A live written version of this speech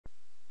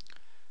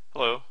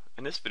Hello,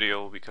 in this video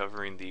we'll be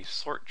covering the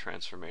sort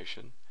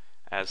transformation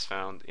as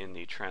found in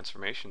the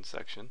transformation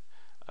section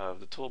of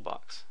the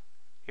toolbox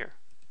here.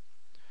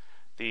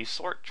 The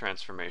sort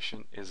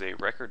transformation is a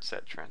record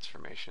set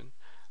transformation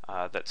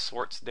that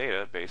sorts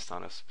data based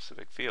on a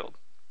specific field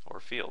or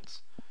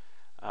fields.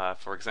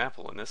 For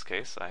example, in this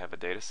case I have a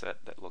data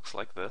set that looks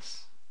like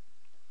this,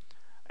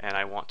 and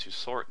I want to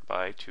sort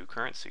by two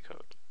currency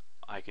code.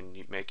 I can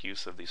make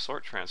use of the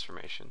sort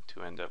transformation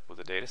to end up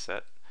with a data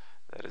set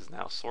that is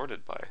now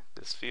sorted by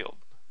this field.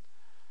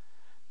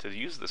 To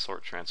use the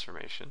sort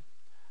transformation,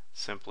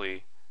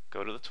 simply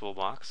go to the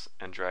toolbox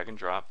and drag and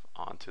drop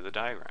onto the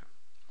diagram.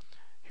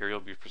 Here you'll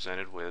be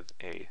presented with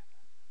a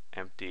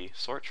empty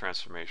sort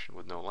transformation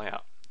with no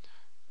layout.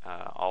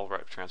 All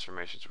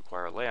transformations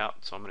require a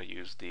layout, so I'm going to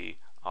use the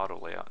auto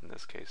layout in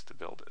this case to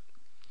build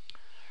it.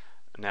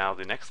 Now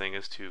the next thing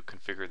is to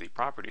configure the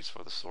properties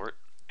for the sort,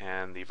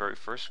 and the very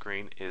first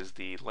screen is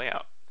the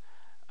layout.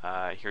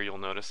 Here you'll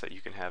notice that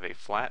you can have a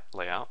flat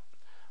layout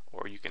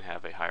or you can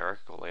have a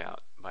hierarchical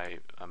layout by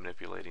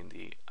manipulating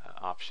the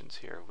options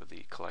here with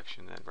the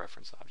collection and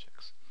reference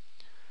objects.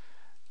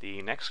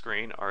 The next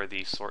screen are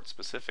the sort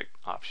specific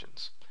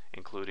options,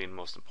 including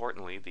most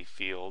importantly the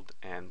field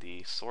and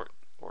the sort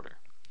order.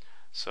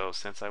 So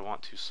since I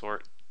want to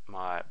sort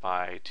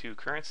by two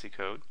currency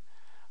code,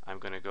 I'm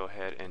going to go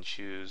ahead and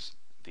choose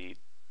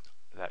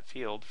that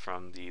field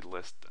from the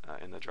list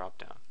in the drop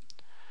down.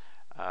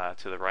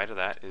 To the right of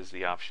that is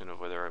the option of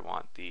whether I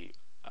want the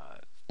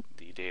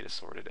data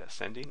sorted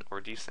ascending or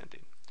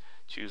descending.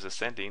 Choose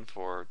ascending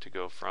to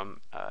go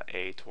from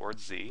A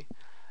towards Z,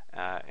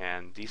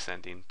 and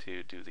descending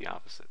to do the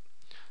opposite.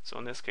 So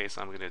in this case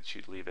I'm going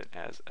to leave it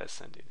as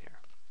ascending here.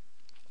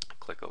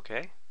 Click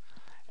OK,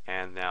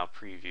 and now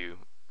preview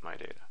my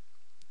data.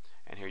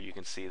 And here you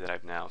can see that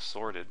I've now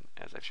sorted,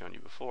 as I've shown you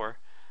before,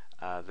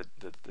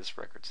 this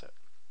record set.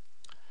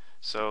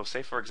 So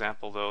say for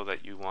example though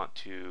that you want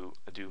to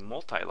do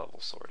multi-level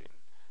sorting.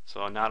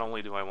 So not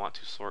only do I want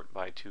to sort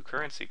by two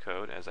currency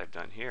code as I've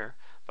done here,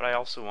 but I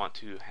also want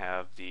to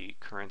have the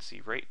currency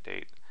rate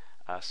date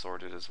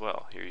sorted as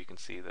well. Here you can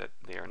see that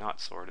they are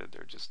not sorted,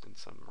 they're just in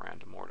some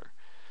random order.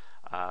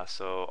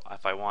 So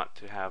if I want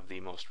to have the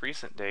most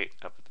recent date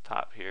up at the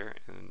top here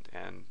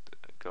and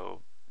go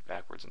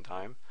backwards in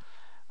time,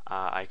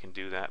 I can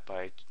do that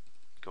by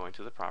going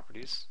to the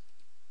properties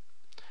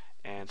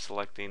and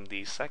selecting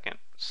the second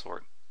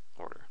sort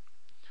order.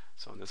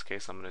 So in this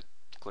case I'm going to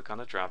click on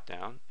the drop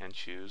down and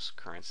choose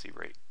currency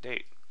rate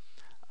date.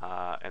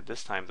 At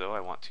this time though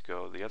I want to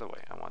go the other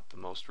way. I want the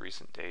most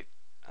recent date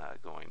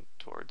going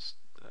towards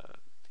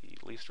the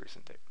least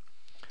recent date.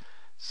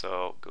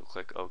 So go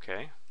click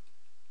OK,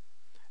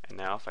 and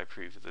now if I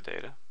preview the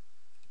data,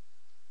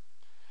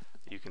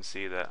 you can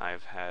see that I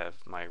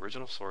have my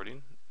original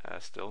sorting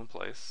still in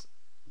place,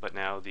 but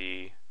now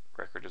the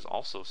record is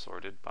also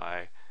sorted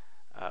by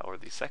or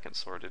the second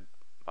sorted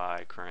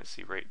by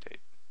currency rate date,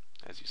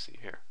 as you see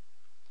here.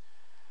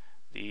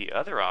 The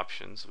other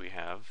options we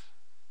have,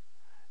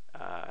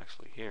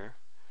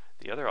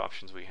 the other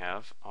options we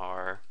have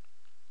are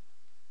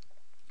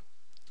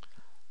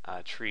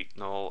treat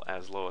null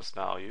as lowest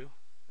value,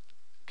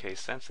 case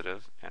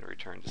sensitive, and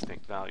return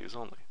distinct values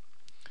only.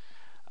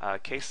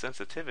 Case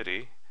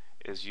sensitivity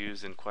is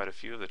used in quite a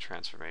few of the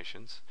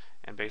transformations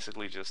and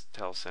basically just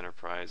tells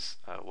Centerprise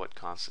what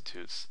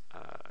constitutes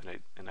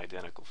an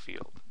identical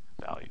field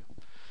value.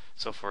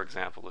 So for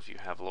example, if you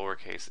have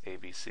lowercase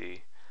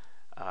abc,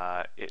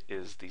 it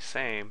is the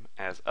same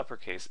as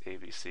uppercase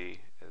abc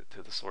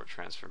to the sort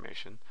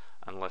transformation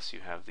unless you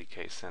have the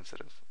case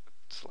sensitive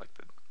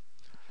selected.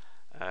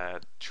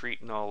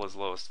 Treat null as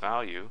lowest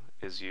value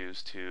is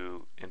used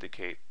to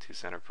indicate to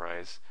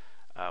Centerprise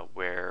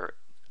where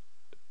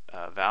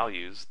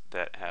values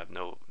that have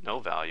no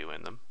value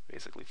in them,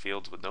 basically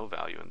fields with no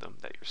value in them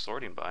that you're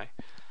sorting by,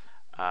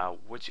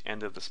 which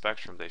end of the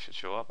spectrum they should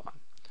show up on.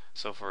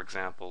 So for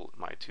example,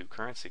 my two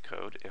currency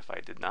code, if I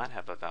did not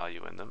have a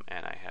value in them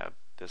and I have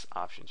this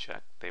option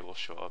checked, they will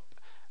show up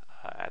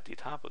at the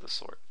top of the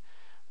sort,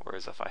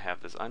 whereas if I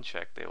have this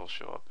unchecked, they will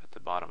show up at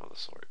the bottom of the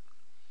sort.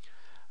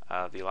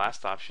 The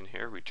last option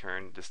here,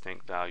 return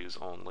distinct values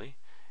only,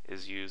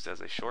 is used as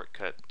a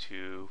shortcut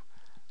to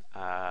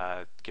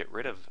get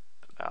rid of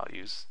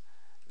values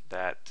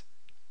that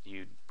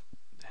you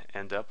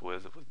end up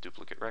with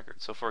duplicate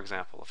records. So for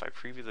example, if I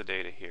preview the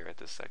data here at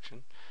this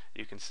section,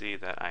 you can see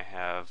that I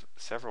have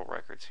several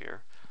records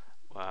here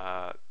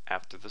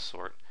after the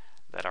sort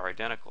that are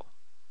identical.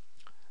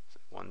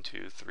 1,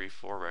 2, 3,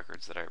 4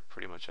 records that are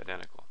pretty much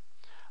identical.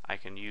 I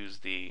can use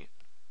the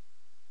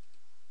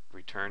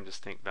return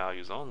distinct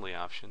values only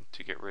option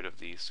to get rid of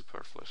the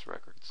superfluous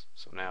records.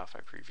 So now if I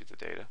preview the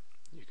data,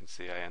 you can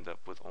see I end up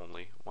with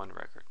only one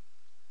record.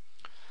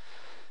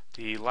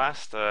 The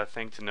last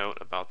thing to note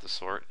about the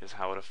sort is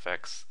how it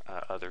affects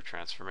other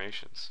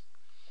transformations.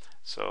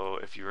 So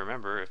if you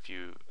remember,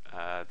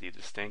 the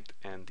distinct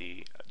and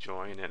the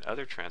join and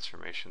other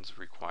transformations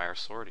require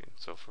sorting.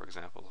 So for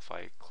example, if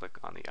I click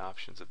on the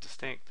options of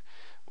distinct,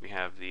 we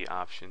have the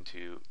option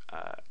to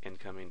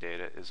incoming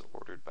data is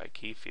ordered by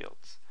key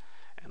fields.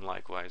 And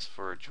likewise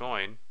for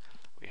join,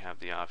 we have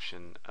the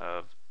option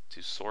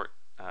to sort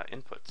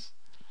inputs.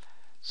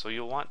 So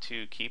you'll want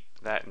to keep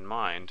that in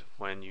mind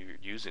when you're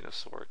using a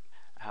sort,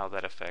 how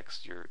that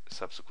affects your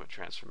subsequent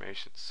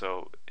transformations.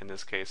 So in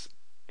this case,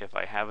 if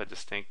I have a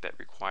distinct that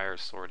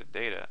requires sorted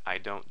data, I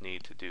don't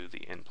need to do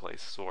the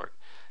in-place sort.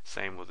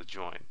 Same with a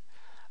join.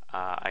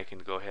 I can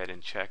go ahead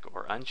and check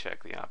or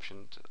uncheck the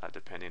option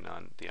depending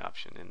on the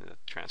option in the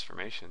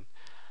transformation,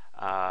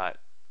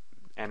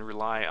 and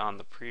rely on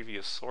the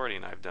previous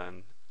sorting I've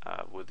done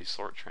with the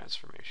sort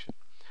transformation.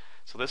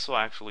 So this will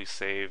actually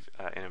save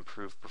and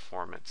improve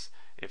performance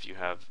if you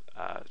have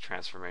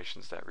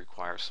transformations that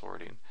require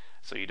sorting,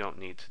 so you don't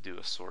need to do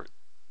a sort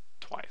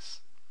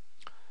twice.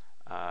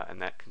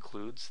 And that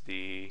concludes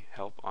the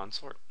help on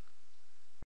sort.